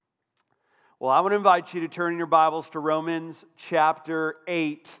Well, I want to invite you to turn in your Bibles to Romans chapter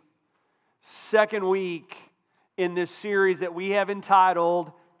 8. Second week in this series that we have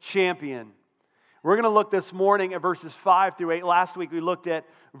entitled Champion. We're going to look this morning at verses 5 through 8. Last week we looked at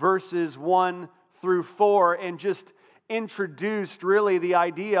verses 1 through 4 and just introduced really the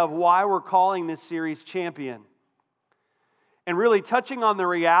idea of why we're calling this series Champion. And really touching on the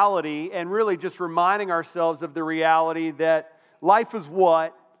reality and really just reminding ourselves of the reality that life is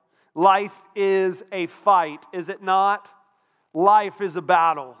what? Life is a fight, is it not? Life is a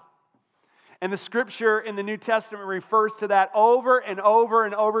battle. And the scripture in the New Testament refers to that over and over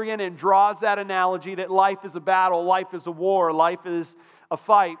and over again and draws that analogy that life is a battle, life is a war, life is a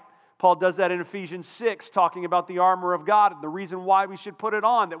fight. Paul does that in Ephesians 6, talking about the armor of God and the reason why we should put it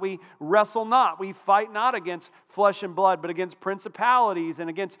on, that we wrestle not, we fight not against flesh and blood, but against principalities and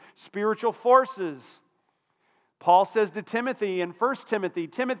against spiritual forces. Paul says to Timothy in 1 Timothy,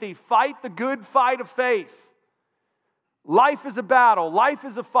 Timothy, fight the good fight of faith. Life is a battle. Life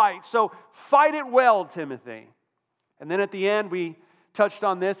is a fight. So fight it well, Timothy. And then at the end, we touched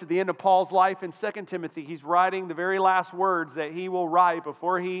on this. At the end of Paul's life in 2 Timothy, he's writing the very last words that he will write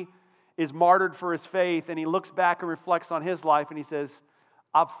before he is martyred for his faith. And he looks back and reflects on his life and he says,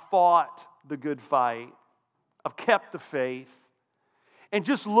 I've fought the good fight. I've kept the faith. And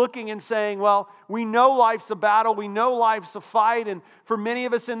just looking and saying, well, we know life's a battle, we know life's a fight, and for many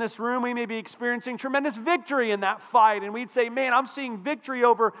of us in this room, we may be experiencing tremendous victory in that fight, and we'd say, man, I'm seeing victory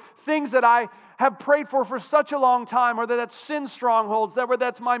over things that I have prayed for such a long time, whether that's sin strongholds, whether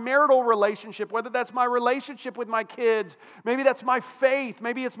that's my marital relationship, whether that's my relationship with my kids, maybe that's my faith,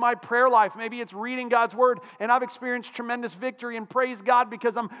 maybe it's my prayer life, maybe it's reading God's Word, and I've experienced tremendous victory, and praise God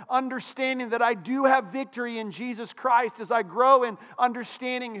because I'm understanding that I do have victory in Jesus Christ as I grow in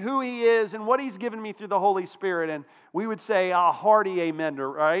understanding who He is and what He's given me through the Holy Spirit. And we would say a hearty amen,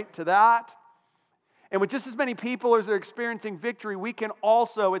 right, to that. And with just as many people as are experiencing victory, we can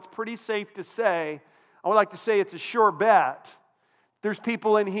also, it's pretty safe to say, I would like to say it's a sure bet. There's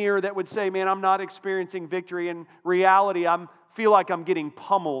people in here that would say, man, I'm not experiencing victory. In reality, I feel like I'm getting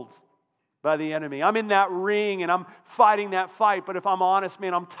pummeled by the enemy. I'm in that ring and I'm fighting that fight. But if I'm honest,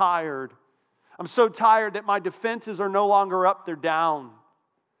 man, I'm tired. I'm so tired that my defenses are no longer up, they're down.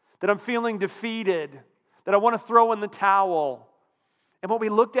 That I'm feeling defeated. That I want to throw in the towel. And what we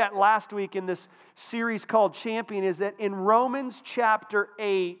looked at last week in this series called Champion is that in Romans chapter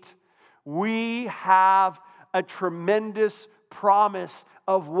 8, we have a tremendous promise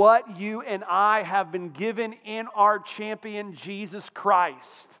of what you and I have been given in our champion, Jesus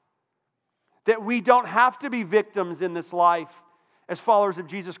Christ. That we don't have to be victims in this life as followers of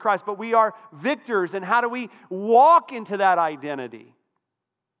Jesus Christ, but we are victors. And how do we walk into that identity?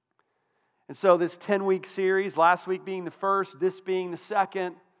 And so this 10-week series, last week being the first, this being the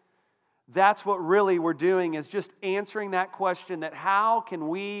second, that's what really we're doing is just answering that question that how can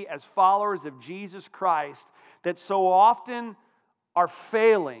we as followers of Jesus Christ that so often are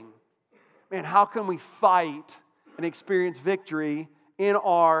failing, man, how can we fight and experience victory in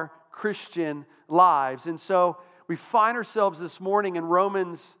our Christian lives? And so we find ourselves this morning in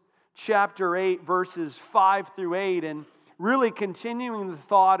Romans chapter 8, verses 5 through 8, and really continuing the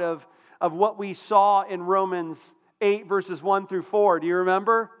thought of what we saw in Romans 8, verses 1 through 4. Do you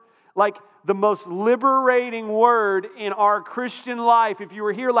remember? Like the most liberating word in our Christian life, if you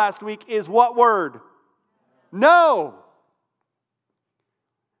were here last week, is what word? No.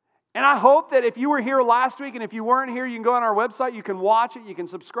 And I hope that if you were here last week, and if you weren't here, you can go on our website, you can watch it, you can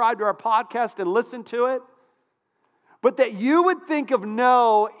subscribe to our podcast and listen to it. But that you would think of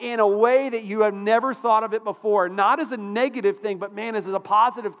no in a way that you have never thought of it before. Not as a negative thing, but man, as a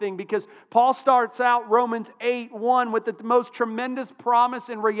positive thing. Because Paul starts out Romans 8:1 with the most tremendous promise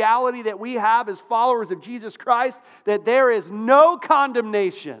and reality that we have as followers of Jesus Christ. That there is no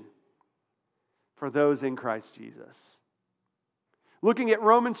condemnation for those in Christ Jesus. Looking at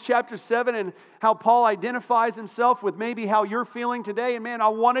Romans chapter 7 and how Paul identifies himself with maybe how you're feeling today. And man, I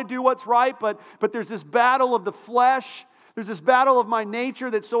want to do what's right, but there's this battle of the flesh. There's this battle of my nature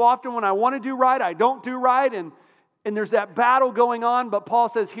that so often when I want to do right, I don't do right. And there's that battle going on. But Paul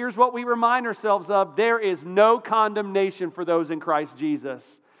says, here's what we remind ourselves of. There is no condemnation for those in Christ Jesus.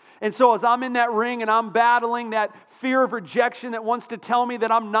 And so as I'm in that ring and I'm battling that fear of rejection that wants to tell me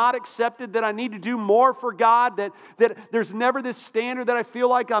that I'm not accepted, that I need to do more for God, that there's never this standard that I feel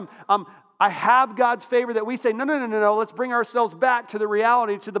like I have God's favor, that we say, no, let's bring ourselves back to the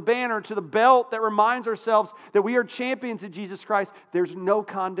reality, to the banner, to the belt that reminds ourselves that we are champions of Jesus Christ. There's no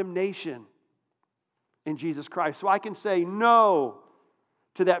condemnation in Jesus Christ. So I can say no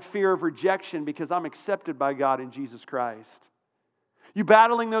to that fear of rejection because I'm accepted by God in Jesus Christ. You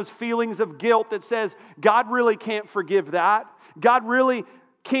battling those feelings of guilt that says, God really can't forgive that. God really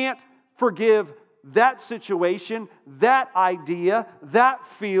can't forgive that situation, that idea, that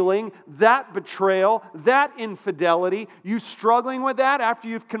feeling, that betrayal, that infidelity. You struggling with that after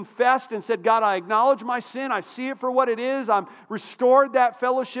you've confessed and said, God, I acknowledge my sin. I see it for what it is. I'm restored that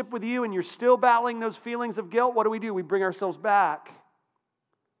fellowship with you, and you're still battling those feelings of guilt. What do? We bring ourselves back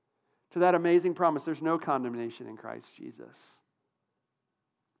to that amazing promise. There's no condemnation in Christ Jesus.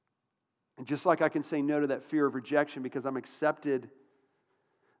 And just like I can say no to that fear of rejection because I'm accepted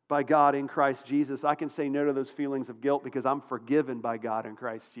by God in Christ Jesus, I can say no to those feelings of guilt because I'm forgiven by God in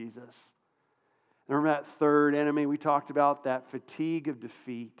Christ Jesus. And remember that third enemy we talked about, that fatigue of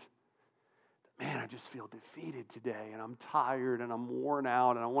defeat. Man, I just feel defeated today, and I'm tired, and I'm worn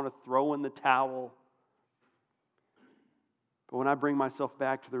out, and I want to throw in the towel. But when I bring myself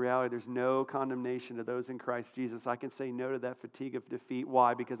back to the reality, there's no condemnation to those in Christ Jesus. I can say no to that fatigue of defeat.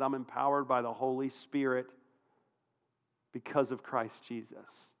 Why? Because I'm empowered by the Holy Spirit because of Christ Jesus.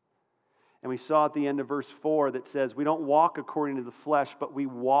 And we saw at the end of verse 4 that says, we don't walk according to the flesh, but we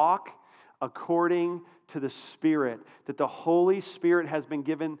walk according to the Spirit. That the Holy Spirit has been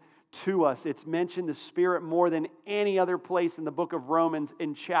given to us. It's mentioned the Spirit more than any other place in the book of Romans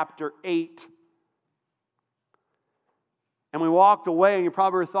in chapter 8. And we walked away, and you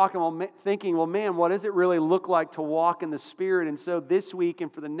probably were thinking, well, man, what does it really look like to walk in the Spirit? And so this week and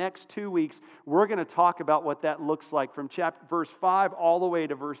for the next 2 weeks, we're going to talk about what that looks like from verse 5 all the way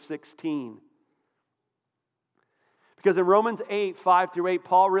to verse 16. Because in Romans 8, 5 through 8,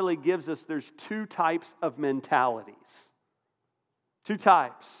 Paul really gives us there's two types of mentalities. Two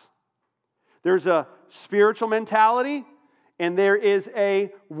types. There's a spiritual mentality, and there is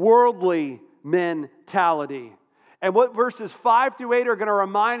a worldly mentality. And what verses 5 through 8 are going to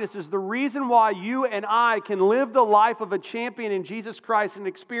remind us is the reason why you and I can live the life of a champion in Jesus Christ and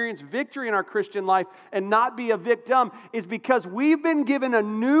experience victory in our Christian life and not be a victim is because we've been given a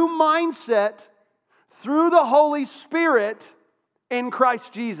new mindset through the Holy Spirit in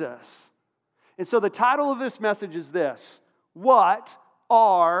Christ Jesus. And so the title of this message is this: What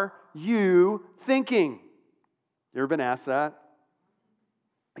are you thinking? You ever been asked that?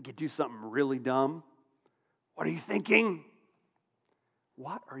 Like you do something really dumb. What are you thinking?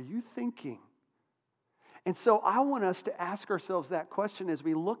 What are you thinking? And so I want us to ask ourselves that question as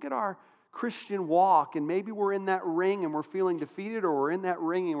we look at our Christian walk, and maybe we're in that ring and we're feeling defeated, or we're in that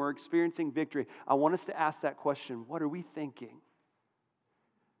ring and we're experiencing victory. I want us to ask that question: what are we thinking?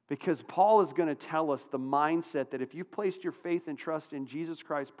 Because Paul is going to tell us the mindset that if you've placed your faith and trust in Jesus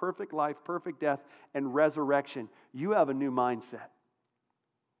Christ, perfect life, perfect death, and resurrection, you have a new mindset.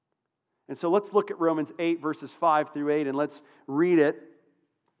 And so let's look at Romans 8, verses 5 through 8, and let's read it.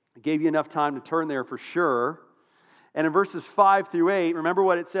 I gave you enough time to turn there for sure. And in verses 5 through 8, remember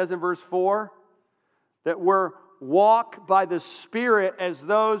what it says in verse 4? That we're walk by the Spirit as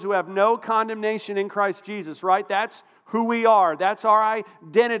those who have no condemnation in Christ Jesus, right? That's who we are. That's our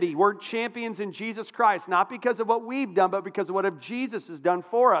identity. We're champions in Jesus Christ, not because of what we've done, but because of what Jesus has done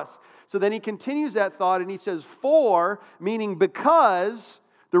for us. So then he continues that thought, and he says, for, meaning because.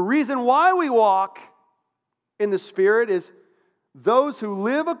 The reason why we walk in the Spirit is those who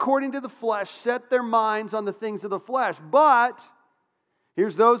live according to the flesh set their minds on the things of the flesh. But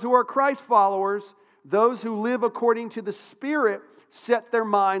here's those who are Christ followers. Those who live according to the Spirit set their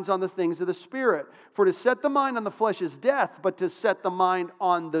minds on the things of the Spirit. For to set the mind on the flesh is death, but to set the mind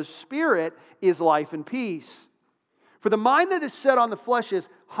on the Spirit is life and peace. For the mind that is set on the flesh is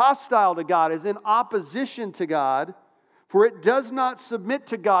hostile to God, is in opposition to God. For it does not submit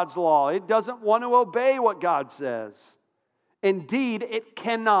to God's law. It doesn't want to obey what God says. Indeed, it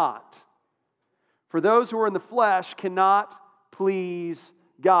cannot. For those who are in the flesh cannot please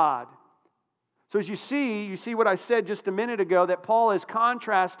God. So as you see what I said just a minute ago, that Paul is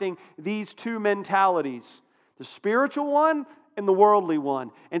contrasting these two mentalities. The spiritual one and the worldly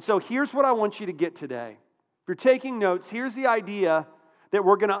one. And so here's what I want you to get today. If you're taking notes, here's the idea that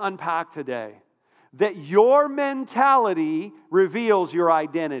we're going to unpack today. That your mentality reveals your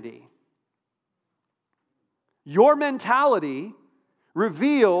identity. Your mentality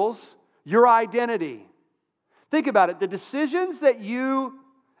reveals your identity. Think about it. The decisions that you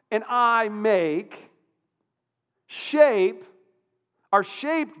and I make are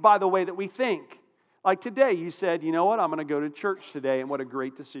shaped by the way that we think. Like today, you said, you know what, I'm going to go to church today, and what a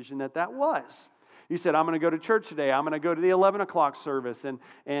great decision that was. You said, I'm going to go to church today. I'm going to go to the 11 o'clock service.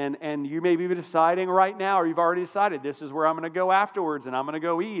 And you may be deciding right now, or you've already decided, this is where I'm going to go afterwards, and I'm going to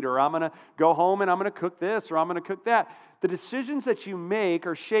go eat, or I'm going to go home and I'm going to cook this, or I'm going to cook that. The decisions that you make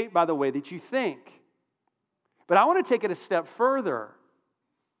are shaped by the way that you think. But I want to take it a step further.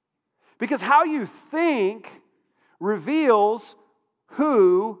 Because how you think reveals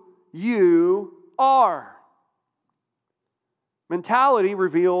who you are. Mentality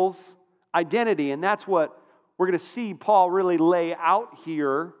reveals identity, and that's what we're going to see Paul really lay out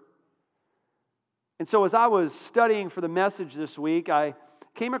here. And so as I was studying for the message this week, I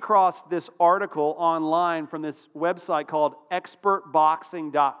came across this article online from this website called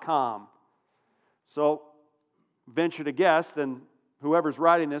expertboxing.com. So, venture to guess, then whoever's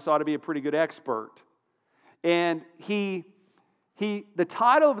writing this ought to be a pretty good expert. And the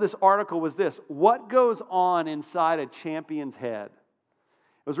title of this article was this: What Goes On Inside a Champion's Head?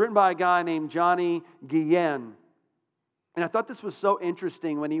 It was written by a guy named Johnny Guillen. And I thought this was so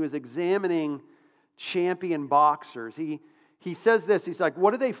interesting when he was examining champion boxers. He says this, he's like,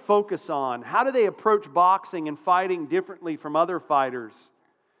 what do they focus on? How do they approach boxing and fighting differently from other fighters?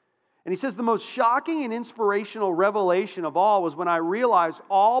 And he says, the most shocking and inspirational revelation of all was when I realized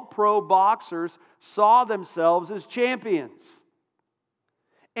all pro boxers saw themselves as champions.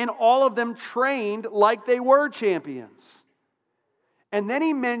 And all of them trained like they were champions. And then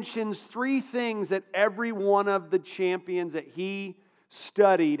he mentions three things that every one of the champions that he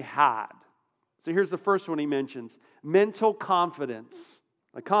studied had. So here's the first one he mentions: mental confidence.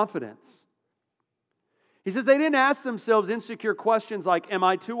 Like confidence. He says they didn't ask themselves insecure questions like, am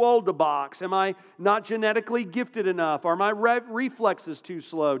I too old to box? Am I not genetically gifted enough? Are my reflexes too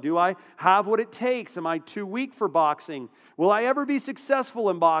slow? Do I have what it takes? Am I too weak for boxing? Will I ever be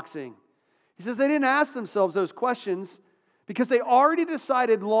successful in boxing? He says they didn't ask themselves those questions because they already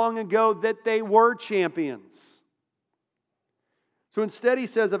decided long ago that they were champions. So instead, he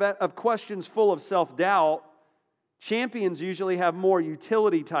says, of questions full of self-doubt, champions usually have more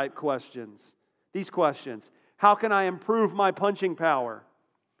utility-type questions. These questions: how can I improve my punching power?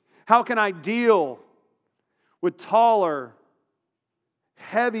 How can I deal with taller,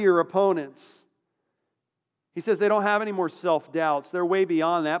 heavier opponents? He says they don't have any more self-doubts. They're way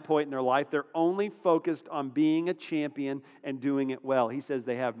beyond that point in their life. They're only focused on being a champion and doing it well. He says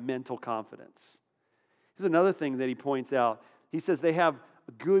they have mental confidence. Here's another thing that he points out. He says they have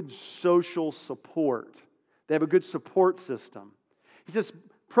good social support. They have a good support system. He says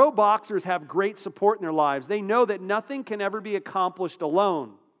pro boxers have great support in their lives. They know that nothing can ever be accomplished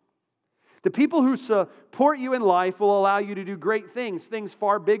alone. The people who support you in life will allow you to do great things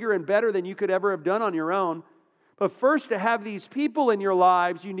far bigger and better than you could ever have done on your own. But first, to have these people in your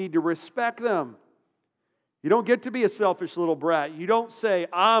lives, you need to respect them. You don't get to be a selfish little brat. You don't say,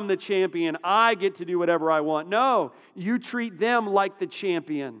 I'm the champion, I get to do whatever I want. No, you treat them like the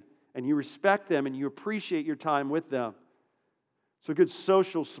champion, and you respect them, and you appreciate your time with them. So good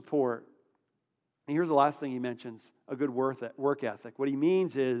social support. And here's the last thing he mentions: a good work ethic. What he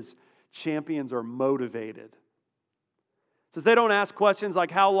means is champions are motivated. He says they don't ask questions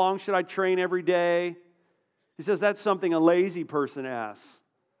like, how long should I train every day? He says that's something a lazy person asks.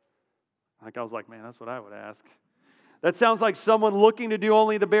 I was like, man, that's what I would ask. That sounds like someone looking to do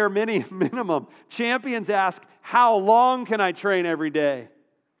only the bare minimum. Champions ask, how long can I train every day?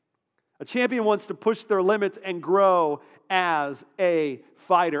 A champion wants to push their limits and grow as a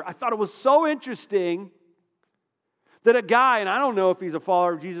fighter. I thought it was so interesting that a guy, and I don't know if he's a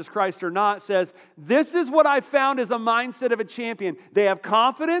follower of Jesus Christ or not, says, this is what I found as a mindset of a champion. They have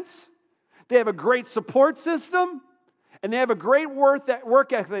confidence, they have a great support system, and they have a great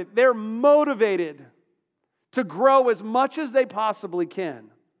work ethic. They're motivated to grow as much as they possibly can.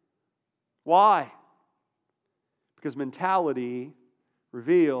 Why? Because mentality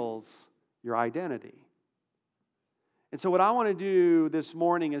reveals your identity. And so what I want to do this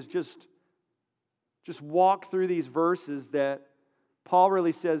morning is just walk through these verses that Paul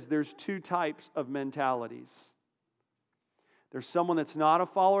really says there's two types of mentalities. There's someone that's not a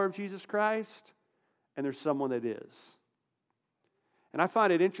follower of Jesus Christ, and there's someone that is. And I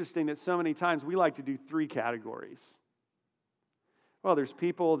find it interesting that so many times we like to do three categories. Well, there's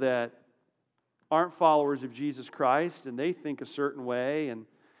people that aren't followers of Jesus Christ, and they think a certain way. And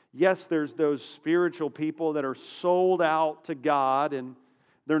yes, there's those spiritual people that are sold out to God, and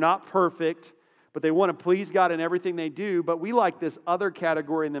they're not perfect, but they want to please God in everything they do. But we like this other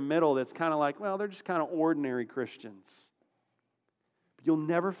category in the middle that's kind of like, well, they're just kind of ordinary Christians. But you'll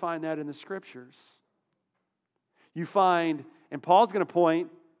never find that in the Scriptures. You find, and Paul's going to point,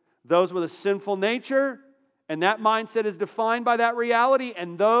 those with a sinful nature, and that mindset is defined by that reality,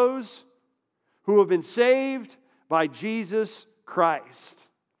 and those who have been saved by Jesus Christ.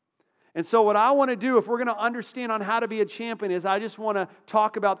 And so what I want to do, if we're going to understand on how to be a champion, is I just want to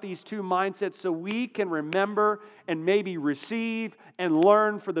talk about these two mindsets so we can remember and maybe receive and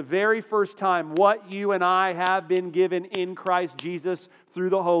learn for the very first time what you and I have been given in Christ Jesus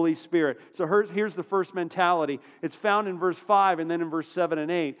through the Holy Spirit. So here's the first mentality. It's found in verse 5 and then in verse 7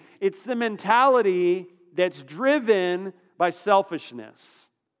 and 8. It's the mentality that's driven by selfishness.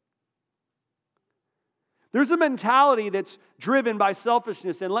 There's a mentality that's driven by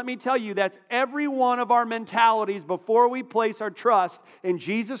selfishness. And let me tell you, that's every one of our mentalities before we place our trust in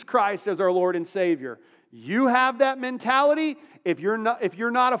Jesus Christ as our Lord and Savior. You have that mentality if you're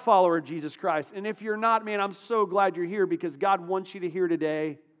not a follower of Jesus Christ. And if you're not, man, I'm so glad you're here because God wants you to hear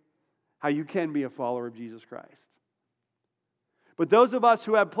today how you can be a follower of Jesus Christ. But those of us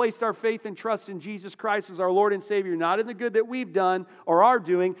who have placed our faith and trust in Jesus Christ as our Lord and Savior, not in the good that we've done or are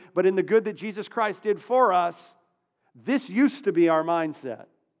doing, but in the good that Jesus Christ did for us, this used to be our mindset.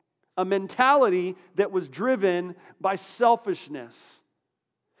 A mentality that was driven by selfishness.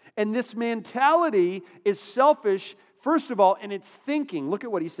 And this mentality is selfish, first of all, in its thinking. Look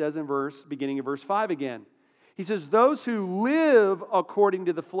at what he says beginning of verse 5 again. He says, those who live according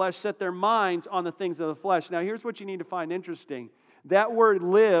to the flesh set their minds on the things of the flesh. Now, here's what you need to find interesting. That word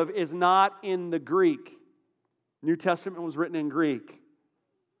live is not in the Greek. New Testament was written in Greek.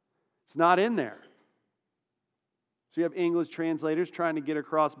 It's not in there. So you have English translators trying to get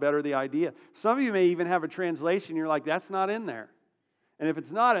across better the idea. Some of you may even have a translation, you're like, that's not in there. And if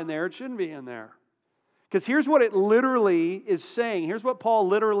it's not in there, it shouldn't be in there. Because here's what it literally is saying. Here's what Paul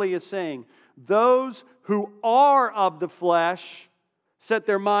literally is saying. Those who are of the flesh set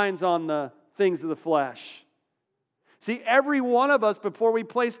their minds on the things of the flesh. See, every one of us, before we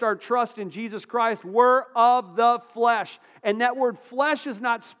placed our trust in Jesus Christ, were of the flesh. And that word flesh is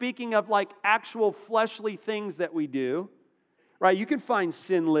not speaking of like actual fleshly things that we do. Right? You can find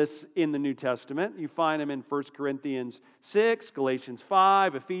sinless in the New Testament. You find them in 1 Corinthians 6, Galatians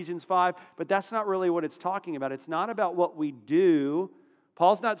 5, Ephesians 5. But that's not really what it's talking about. It's not about what we do.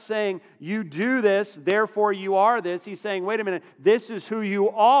 Paul's not saying, you do this, therefore you are this. He's saying, wait a minute, this is who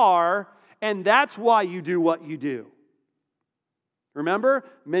you are, and that's why you do what you do. Remember,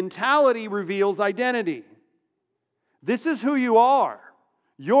 mentality reveals identity. This is who you are.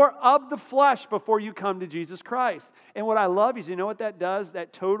 You're of the flesh before you come to Jesus Christ. And what I love is, you know what that does?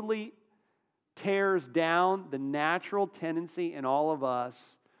 That totally tears down the natural tendency in all of us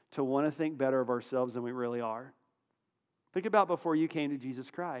to want to think better of ourselves than we really are. Think about before you came to Jesus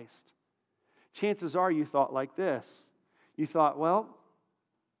Christ. Chances are you thought like this. You thought, well,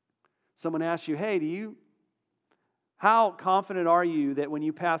 someone asked you, hey, how confident are you that when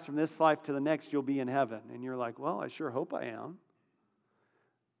you pass from this life to the next, you'll be in heaven? And you're like, well, I sure hope I am.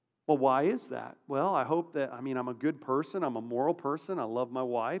 Well, why is that? Well, I hope that, I'm a good person. I'm a moral person. I love my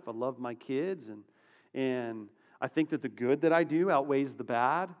wife. I love my kids. And I think that the good that I do outweighs the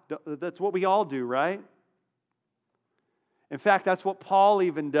bad. That's what we all do, right? In fact, that's what Paul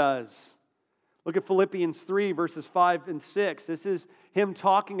even does. Look at Philippians 3, verses 5 and 6. This is him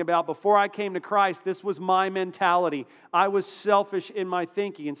talking about, before I came to Christ, this was my mentality. I was selfish in my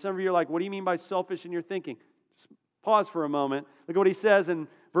thinking. And some of you are like, what do you mean by selfish in your thinking? Just pause for a moment. Look at what he says in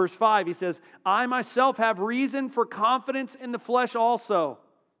verse 5. He says, I myself have reason for confidence in the flesh also.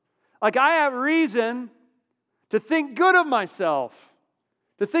 Like I have reason to think good of myself,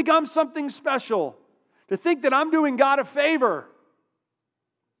 to think I'm something special, to think that I'm doing God a favor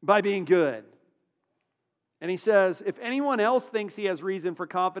by being good. And he says, if anyone else thinks he has reason for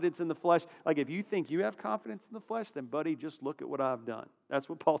confidence in the flesh, like if you think you have confidence in the flesh, then buddy, just look at what I've done. That's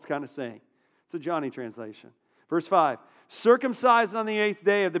what Paul's kind of saying. It's a Johnny translation. Verse 5, circumcised on the 8th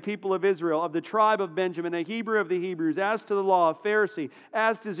day of the people of Israel, of the tribe of Benjamin, a Hebrew of the Hebrews, as to the law, a Pharisee,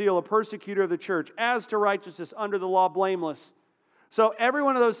 as to zeal, a persecutor of the church, as to righteousness, under the law, blameless. So every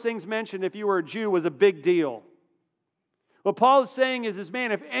one of those things mentioned, if you were a Jew, was a big deal. What Paul is saying is,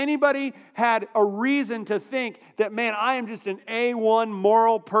 man, if anybody had a reason to think that, man, I am just an A1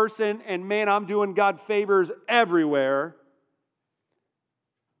 moral person and, man, I'm doing God favors everywhere,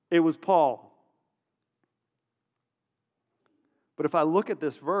 it was Paul. But if I look at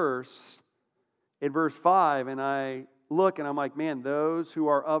this verse, in verse 5, and I look and I'm like, man, those who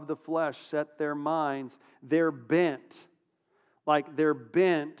are of the flesh set their minds, they're bent. Like they're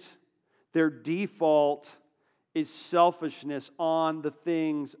bent, their default is selfishness on the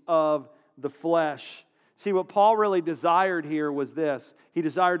things of the flesh. See, what Paul really desired here was this. He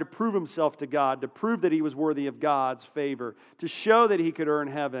desired to prove himself to God, to prove that he was worthy of God's favor, to show that he could earn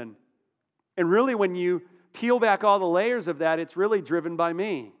heaven. And really, when you peel back all the layers of that, it's really driven by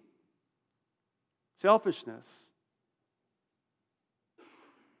me. Selfishness.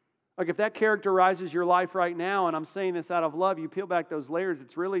 Like if that characterizes your life right now, and I'm saying this out of love, you peel back those layers,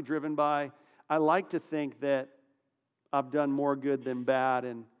 it's really driven by, I like to think that I've done more good than bad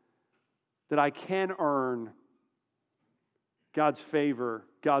and that I can earn God's favor,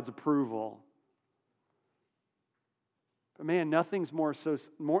 God's approval. But man, nothing's more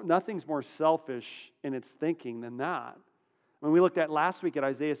selfish in its thinking than that. When we looked at last week at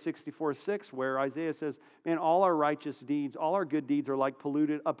Isaiah 64:6, where Isaiah says, man, all our righteous deeds, all our good deeds are like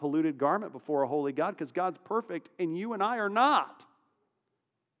a polluted garment before a holy God, because God's perfect and you and I are not.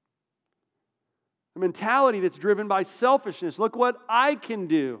 A mentality that's driven by selfishness. Look what I can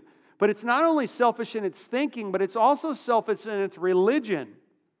do. But it's not only selfish in its thinking, but it's also selfish in its religion.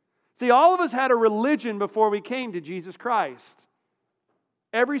 See, all of us had a religion before we came to Jesus Christ.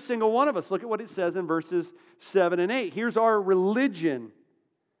 Every single one of us. Look at what it says in verses 7 and 8. Here's our religion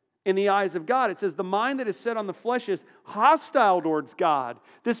in the eyes of God. It says, the mind that is set on the flesh is hostile towards God.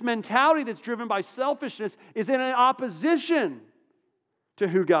 This mentality that's driven by selfishness is in an opposition to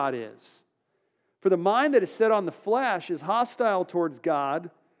who God is. For the mind that is set on the flesh is hostile towards God,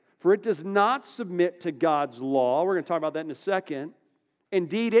 for it does not submit to God's law. We're going to talk about that in a second.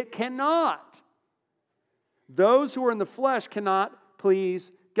 Indeed, it cannot. Those who are in the flesh cannot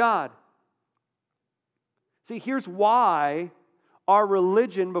please God. See, here's why our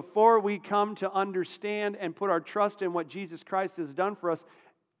religion, before we come to understand and put our trust in what Jesus Christ has done for us,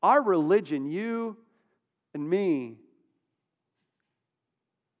 our religion, you and me,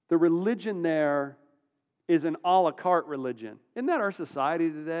 the religion there is an a la carte religion. Isn't that our society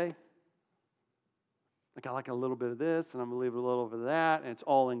today? Like, I like a little bit of this, and I'm going to leave a little bit of that, and it's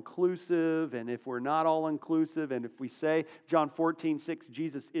all-inclusive, and if we're not all-inclusive, and if we say, John 14:6,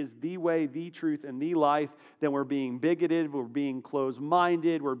 Jesus is the way, the truth, and the life, then we're being bigoted, we're being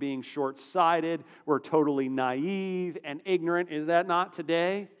closed-minded, we're being short-sighted, we're totally naive and ignorant. Is that not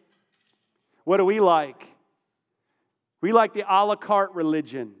today? What do we like? We like the a la carte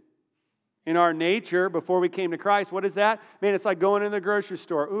religion. In our nature, before we came to Christ, what is that? Man, it's like going in the grocery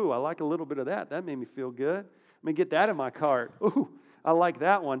store. Ooh, I like a little bit of that. That made me feel good. Let me get that in my cart. Ooh, I like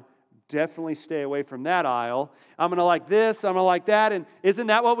that one. Definitely stay away from that aisle. I'm going to like this. I'm going to like that. And isn't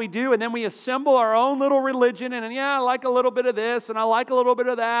that what we do? And then we assemble our own little religion. And yeah, I like a little bit of this. And I like a little bit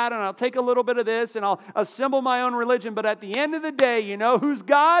of that. And I'll take a little bit of this. And I'll assemble my own religion. But at the end of the day, you know who's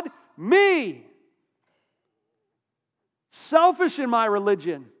God? Me. Selfish in my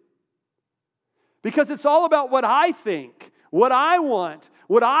religion. Because it's all about what I think, what I want,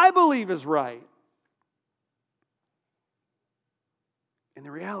 what I believe is right. And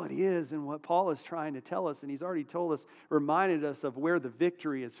the reality is, and what Paul is trying to tell us, and he's already told us, reminded us of where the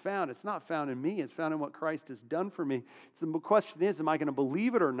victory is found. It's not found in me, it's found in what Christ has done for me. So the question is, am I going to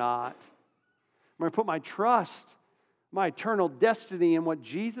believe it or not? Am I going to put my trust, my eternal destiny in what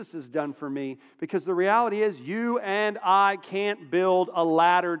Jesus has done for me? Because the reality is, you and I can't build a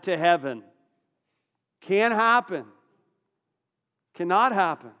ladder to heaven. Can't happen. Cannot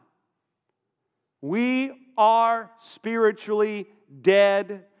happen. We are spiritually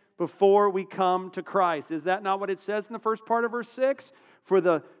dead before we come to Christ. Is that not what it says in the first part of verse 6?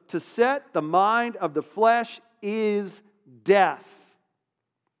 To set the mind of the flesh is death.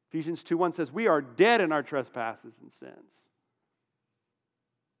 Ephesians 2:1 says, we are dead in our trespasses and sins.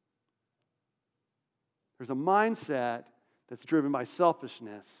 There's a mindset that's driven by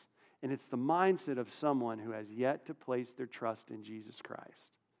selfishness. And it's the mindset of someone who has yet to place their trust in Jesus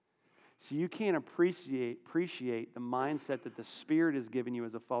Christ. So you can't appreciate the mindset that the Spirit has given you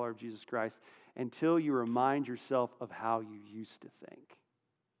as a follower of Jesus Christ until you remind yourself of how you used to think.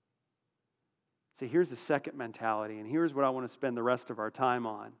 So here's the second mentality, and here's what I want to spend the rest of our time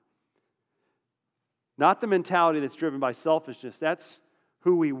on. Not the mentality that's driven by selfishness. That's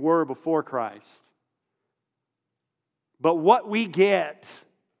who we were before Christ. But what we get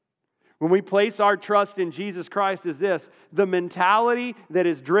when we place our trust in Jesus Christ is this: the mentality that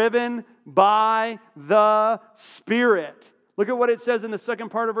is driven by the Spirit. Look at what it says in the second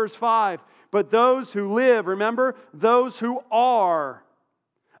part of verse 5. But those who live, remember, those who are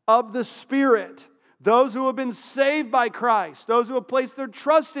of the Spirit, those who have been saved by Christ, those who have placed their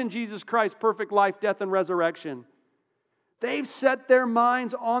trust in Jesus Christ's perfect life, death, and resurrection, they've set their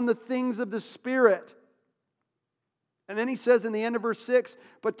minds on the things of the Spirit. And then he says in the end of verse 6,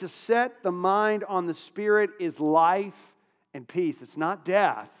 but to set the mind on the Spirit is life and peace. It's not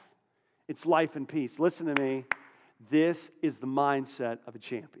death. It's life and peace. Listen to me. This is the mindset of a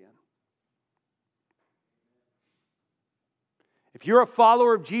champion. If you're a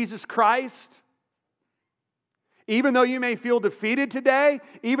follower of Jesus Christ, even though you may feel defeated today,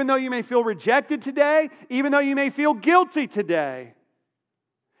 even though you may feel rejected today, even though you may feel guilty today,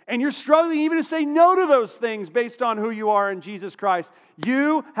 And you're struggling even to say no to those things based on who you are in Jesus Christ.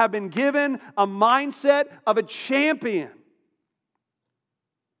 You have been given a mindset of a champion.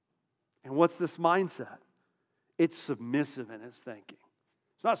 And what's this mindset? It's submissive in its thinking.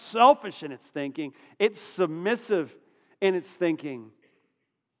 It's not selfish in its thinking. It's submissive in its thinking.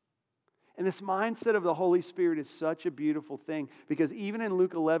 And this mindset of the Holy Spirit is such a beautiful thing, because even in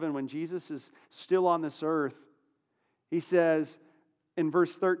Luke 11, when Jesus is still on this earth, he says, in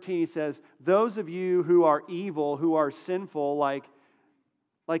verse 13, he says, those of you who are evil, who are sinful, like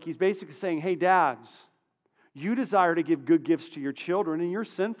he's basically saying, hey, dads, you desire to give good gifts to your children, and you're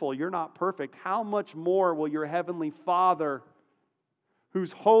sinful, you're not perfect. How much more will your heavenly Father,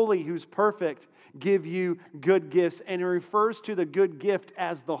 who's holy, who's perfect, give you good gifts? And he refers to the good gift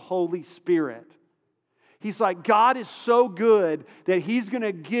as the Holy Spirit. He's like, God is so good that He's going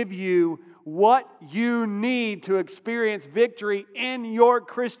to give you what you need to experience victory in your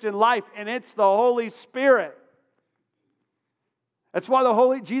Christian life, and it's the Holy Spirit. That's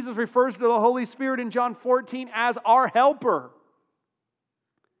why Jesus refers to the Holy Spirit in John 14 as our helper.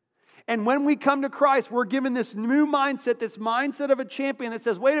 And when we come to Christ, we're given this new mindset, this mindset of a champion that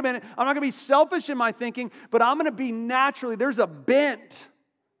says, wait a minute, I'm not going to be selfish in my thinking, but I'm going to be naturally, there's a bent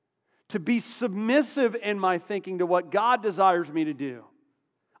to be submissive in my thinking to what God desires me to do.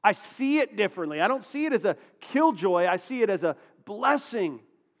 I see it differently. I don't see it as a killjoy. I see it as a blessing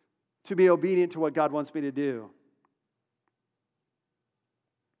to be obedient to what God wants me to do.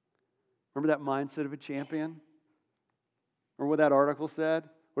 Remember that mindset of a champion? Remember what that article said?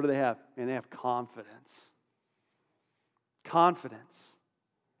 What do they have? And they have confidence. Confidence.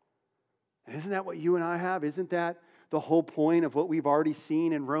 And isn't that what you and I have? Isn't that the whole point of what we've already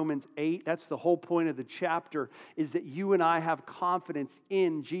seen in Romans 8? That's the whole point of the chapter, is that you and I have confidence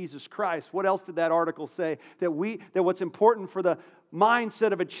in Jesus Christ. What else did that article say? That what's important for the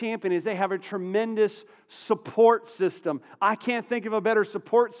mindset of a champion is they have a tremendous support system. I can't think of a better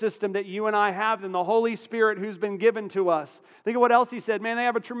support system that you and I have than the Holy Spirit who's been given to us. Think of what else he said. Man, they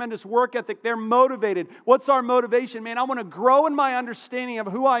have a tremendous work ethic. They're motivated. What's our motivation? Man, I want to grow in my understanding of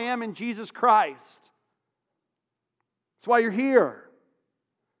who I am in Jesus Christ. That's why you're here.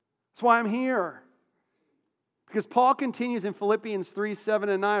 That's why I'm here. Because Paul continues in Philippians 3, 7,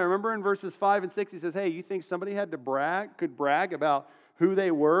 and 9. Remember in verses 5 and 6, he says, hey, you think somebody could brag about who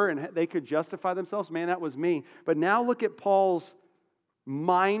they were and they could justify themselves? Man, that was me. But now look at Paul's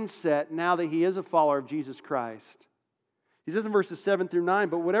mindset now that he is a follower of Jesus Christ. He says in verses 7 through 9,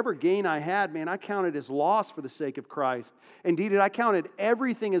 but whatever gain I had, man, I counted as loss for the sake of Christ. Indeed, I counted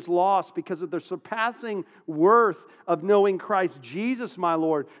everything as loss because of the surpassing worth of knowing Christ Jesus, my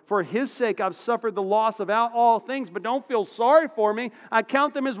Lord. For His sake, I've suffered the loss of all things, but don't feel sorry for me. I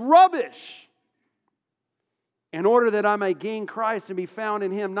count them as rubbish, in order that I may gain Christ and be found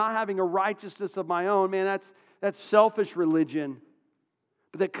in Him, not having a righteousness of my own. Man, that's selfish religion.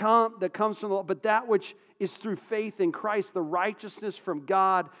 But that comes from the law. But that which is through faith in Christ, the righteousness from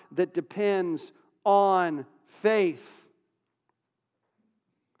God that depends on faith.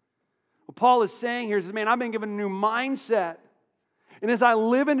 What Paul is saying here is, man, I've been given a new mindset. And as I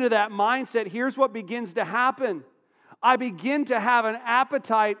live into that mindset, here's what begins to happen. I begin to have an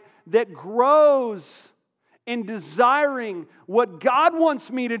appetite that grows in desiring what God wants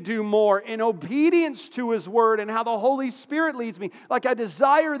me to do more in obedience to His Word and how the Holy Spirit leads me. Like I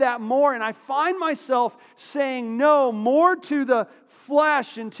desire that more, and I find myself saying no more to the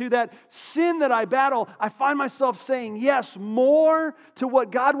flesh and to that sin that I battle. I find myself saying yes more to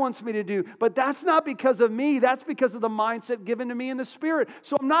what God wants me to do. But that's not because of me. That's because of the mindset given to me in the Spirit.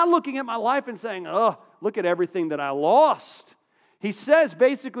 So I'm not looking at my life and saying, oh, look at everything that I lost. He says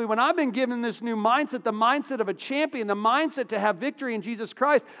basically, when I've been given this new mindset, the mindset of a champion, the mindset to have victory in Jesus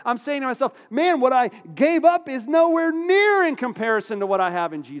Christ, I'm saying to myself, man, what I gave up is nowhere near in comparison to what I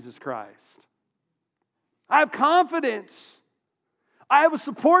have in Jesus Christ. I have confidence. I have a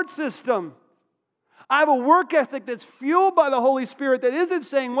support system. I have a work ethic that's fueled by the Holy Spirit that isn't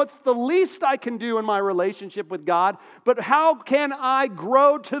saying what's the least I can do in my relationship with God, but how can I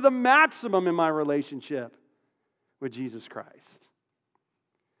grow to the maximum in my relationship with Jesus Christ.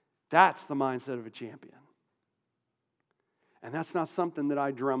 That's the mindset of a champion. And that's not something that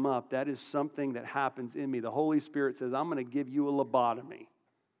I drum up. That is something that happens in me. The Holy Spirit says, I'm going to give you a lobotomy.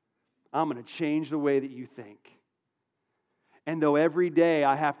 I'm going to change the way that you think. And though every day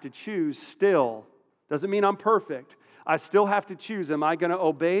I have to choose still, doesn't mean I'm perfect. I still have to choose. Am I going to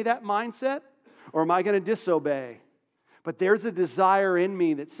obey that mindset or am I going to disobey? But there's a desire in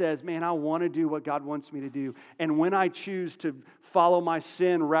me that says, man, I want to do what God wants me to do. And when I choose to follow my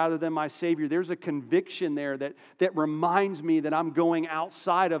sin rather than my Savior, there's a conviction there that reminds me that I'm going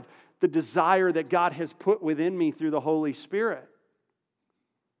outside of the desire that God has put within me through the Holy Spirit.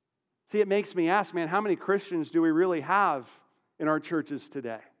 See, it makes me ask, man, how many Christians do we really have in our churches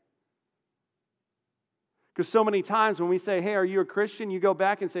today? Because so many times when we say, hey, are you a Christian? You go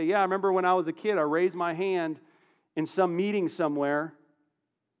back and say, yeah, I remember when I was a kid, I raised my hand in some meeting somewhere.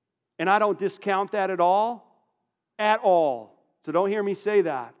 And I don't discount that at all. At all. So don't hear me say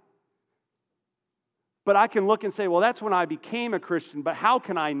that. But I can look and say, well, that's when I became a Christian. But how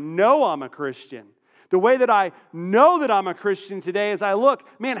can I know I'm a Christian? The way that I know that I'm a Christian today is I look,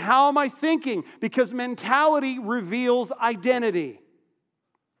 man, how am I thinking? Because mentality reveals identity.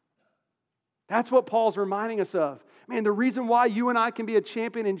 That's what Paul's reminding us of. Man, the reason why you and I can be a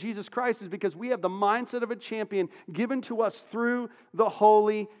champion in Jesus Christ is because we have the mindset of a champion given to us through the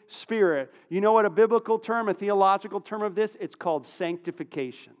Holy Spirit. You know what a biblical term, a theological term of this? It's called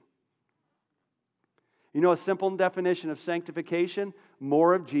sanctification. You know a simple definition of sanctification?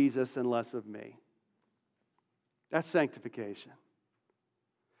 More of Jesus and less of me. That's sanctification.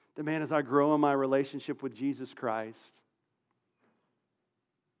 The man, as I grow in my relationship with Jesus Christ,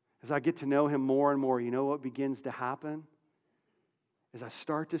 as I get to know Him more and more, you know what begins to happen? As I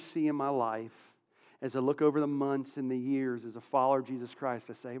start to see in my life, as I look over the months and the years as a follower of Jesus Christ,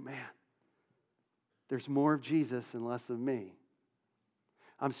 I say, man, there's more of Jesus and less of me.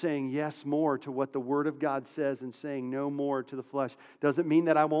 I'm saying yes more to what the Word of God says and saying no more to the flesh. Doesn't mean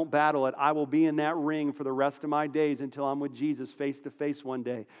that I won't battle it. I will be in that ring for the rest of my days until I'm with Jesus face to face one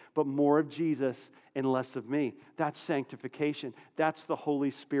day. But more of Jesus and less of me. That's sanctification. That's the Holy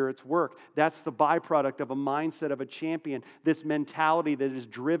Spirit's work. That's the byproduct of a mindset of a champion. This mentality that is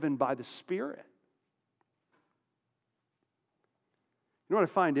driven by the Spirit. You know what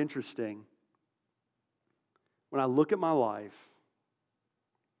I find interesting? When I look at my life,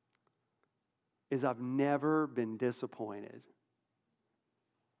 is I've never been disappointed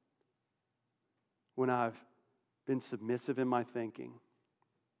when I've been submissive in my thinking.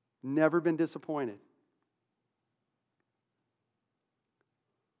 Never been disappointed.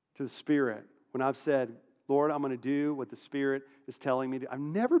 To the Spirit, when I've said, Lord, I'm going to do what the Spirit is telling me to do. I've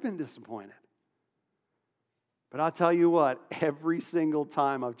never been disappointed. But I'll tell you what, every single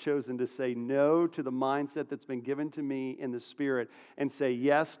time I've chosen to say no to the mindset that's been given to me in the Spirit and say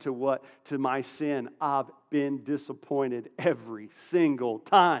yes to my sin, I've been disappointed every single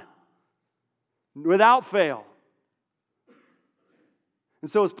time. Without fail. And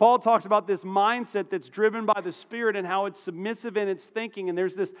so as Paul talks about this mindset that's driven by the Spirit and how it's submissive in its thinking, and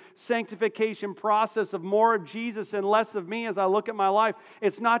there's this sanctification process of more of Jesus and less of me as I look at my life,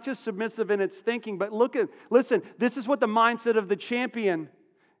 it's not just submissive in its thinking, but listen, this is what the mindset of the champion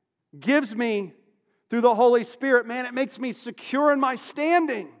gives me through the Holy Spirit. Man, it makes me secure in my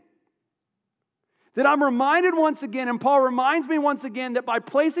standing. That I'm reminded once again, and Paul reminds me once again, that by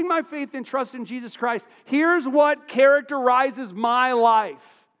placing my faith and trust in Jesus Christ, here's what characterizes my life.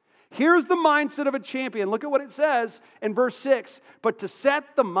 Here's the mindset of a champion. Look at what it says in verse 6. But to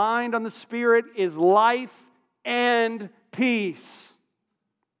set the mind on the Spirit is life and peace.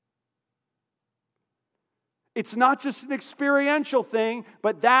 It's not just an experiential thing,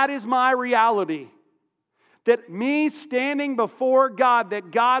 but that is my reality. That me standing before God, that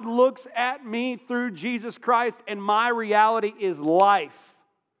God looks at me through Jesus Christ, and my reality is life.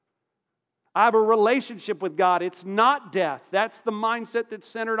 I have a relationship with God. It's not death. That's the mindset that's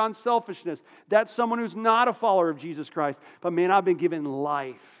centered on selfishness. That's someone who's not a follower of Jesus Christ. But man, I've been given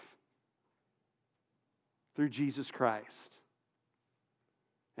life through Jesus Christ.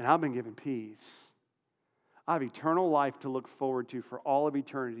 And I've been given peace. I have eternal life to look forward to for all of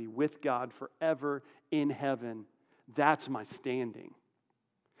eternity with God forever in heaven. That's my standing.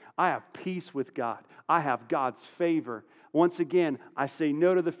 I have peace with God. I have God's favor. Once again, I say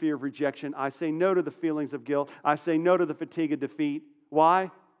no to the fear of rejection. I say no to the feelings of guilt. I say no to the fatigue of defeat.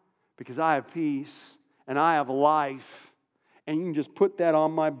 Why? Because I have peace and I have life. And you can just put that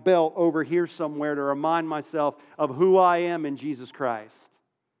on my belt over here somewhere to remind myself of who I am in Jesus Christ.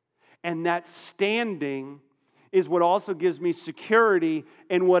 And that standing is what also gives me security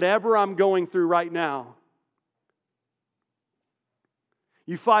in whatever I'm going through right now.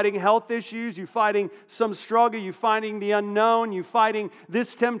 You fighting health issues, you fighting some struggle, you fighting the unknown, you fighting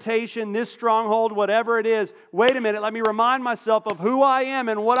this temptation, this stronghold, whatever it is. Wait a minute, let me remind myself of who I am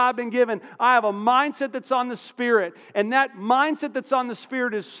and what I've been given. I have a mindset that's on the Spirit, and that mindset that's on the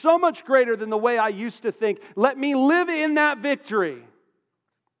Spirit is so much greater than the way I used to think. Let me live in that victory.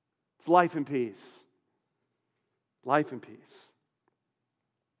 It's life and peace. Life and peace.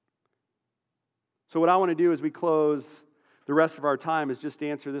 So what I want to do as we close the rest of our time is just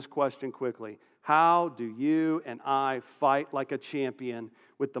answer this question quickly. How do you and I fight like a champion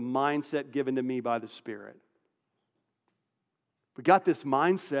with the mindset given to me by the Spirit? We got this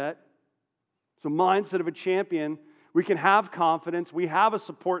mindset. It's a mindset of a champion. We can have confidence. We have a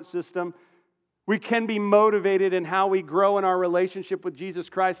support system. We can be motivated in how we grow in our relationship with Jesus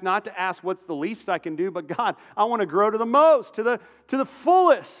Christ, not to ask what's the least I can do, but God, I want to grow to the most, to the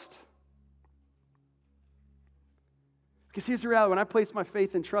fullest. Because here's the reality, when I place my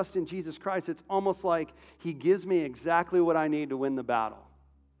faith and trust in Jesus Christ, it's almost like He gives me exactly what I need to win the battle.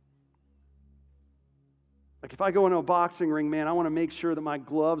 Like if I go into a boxing ring, man, I want to make sure that my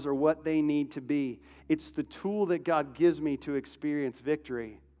gloves are what they need to be. It's the tool that God gives me to experience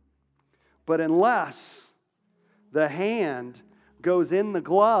victory. But unless the hand goes in the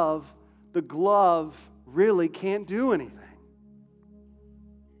glove really can't do anything.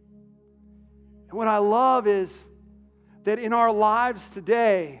 And what I love is that in our lives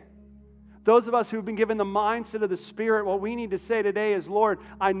today, those of us who've been given the mindset of the Spirit, what we need to say today is, Lord,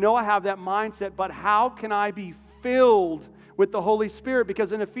 I know I have that mindset, but how can I be filled with the Holy Spirit?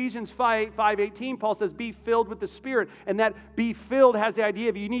 Because in Ephesians 5:18, Paul says, be filled with the Spirit. And that be filled has the idea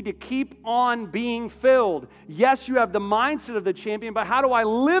of you need to keep on being filled. Yes, you have the mindset of the champion, but how do I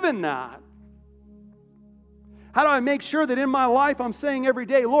live in that? How do I make sure that in my life I'm saying every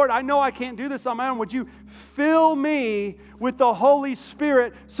day, Lord, I know I can't do this on my own. Would you fill me with the Holy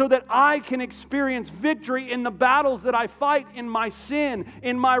Spirit so that I can experience victory in the battles that I fight in my sin,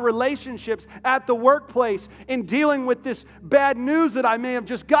 in my relationships, at the workplace, in dealing with this bad news that I may have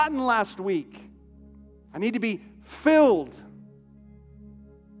just gotten last week? I need to be filled.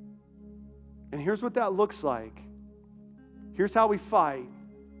 And here's what that looks like. Here's how we fight.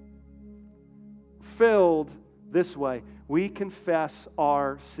 Filled this way. We confess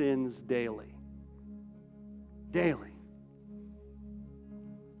our sins daily. Daily.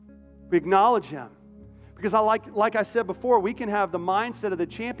 We acknowledge Him. Because like I said before, we can have the mindset of the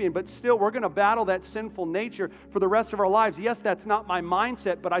champion, but still we're going to battle that sinful nature for the rest of our lives. Yes, that's not my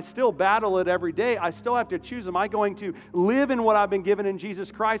mindset, but I still battle it every day. I still have to choose. Am I going to live in what I've been given in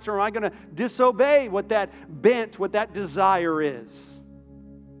Jesus Christ, or am I going to disobey what that bent, what that desire is?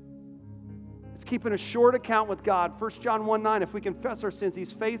 Keeping a short account with God. 1 John 1:9, if we confess our sins,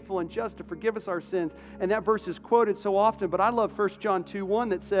 He's faithful and just to forgive us our sins. And that verse is quoted so often, but I love 1 John 2:1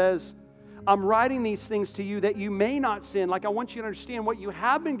 that says, I'm writing these things to you that you may not sin. Like I want you to understand what you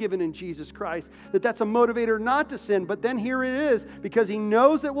have been given in Jesus Christ, that's a motivator not to sin. But then here it is, because He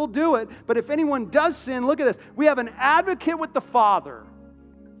knows that we'll do it. But if anyone does sin, look at this. We have an advocate with the Father,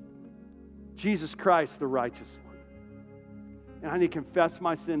 Jesus Christ, the righteous one. And I need to confess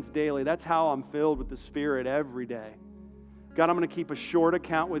my sins daily. That's how I'm filled with the Spirit every day. God, I'm going to keep a short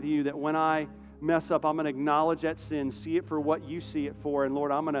account with You, that when I mess up, I'm going to acknowledge that sin, see it for what You see it for. And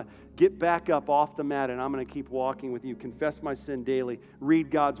Lord, I'm going to get back up off the mat and I'm going to keep walking with You. Confess my sin daily.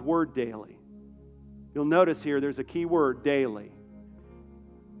 Read God's Word daily. You'll notice here there's a key word, daily.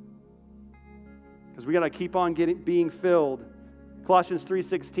 Because we got to keep on being filled. Colossians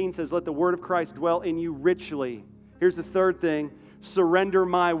 3:16 says, let the Word of Christ dwell in you richly. Here's the third thing, surrender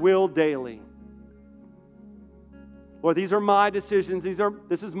my will daily. Lord, these are my decisions.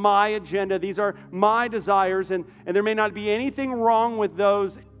 This is my agenda. These are my desires. And there may not be anything wrong with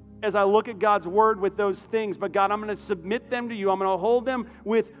those as I look at God's Word with those things. But God, I'm going to submit them to You. I'm going to hold them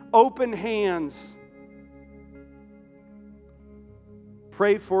with open hands.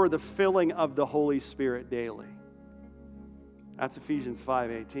 Pray for the filling of the Holy Spirit daily. That's Ephesians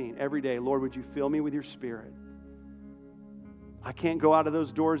 5:18. Every day, Lord, would You fill me with Your Spirit? I can't go out of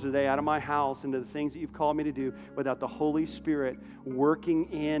those doors today, out of my house, into the things that You've called me to do without the Holy Spirit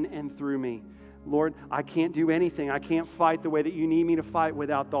working in and through me. Lord, I can't do anything. I can't fight the way that You need me to fight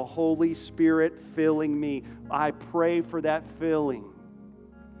without the Holy Spirit filling me. I pray for that filling.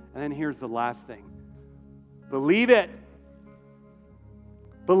 And then here's the last thing. Believe it.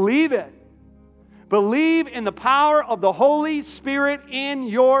 Believe it. Believe in the power of the Holy Spirit in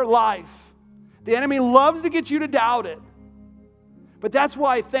your life. The enemy loves to get you to doubt it. But that's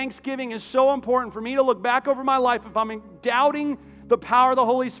why Thanksgiving is so important for me to look back over my life. If I'm doubting the power of the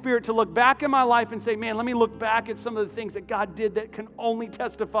Holy Spirit, to look back in my life and say, man, let me look back at some of the things that God did that can only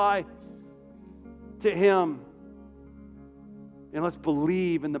testify to Him. And let's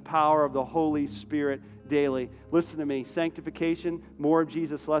believe in the power of the Holy Spirit daily. Listen to me. Sanctification, more of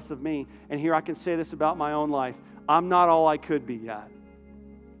Jesus, less of me. And here I can say this about my own life. I'm not all I could be yet.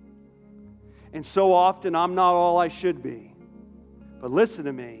 And so often I'm not all I should be. But listen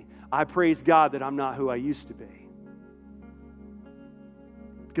to me, I praise God that I'm not who I used to be.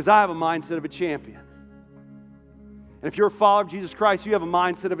 Because I have a mindset of a champion. And if you're a follower of Jesus Christ, you have a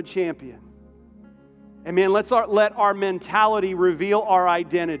mindset of a champion. And man, let's let our mentality reveal our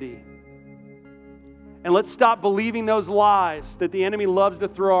identity. And let's stop believing those lies that the enemy loves to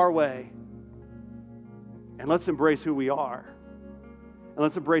throw our way. And let's embrace who we are. And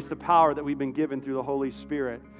let's embrace the power that we've been given through the Holy Spirit.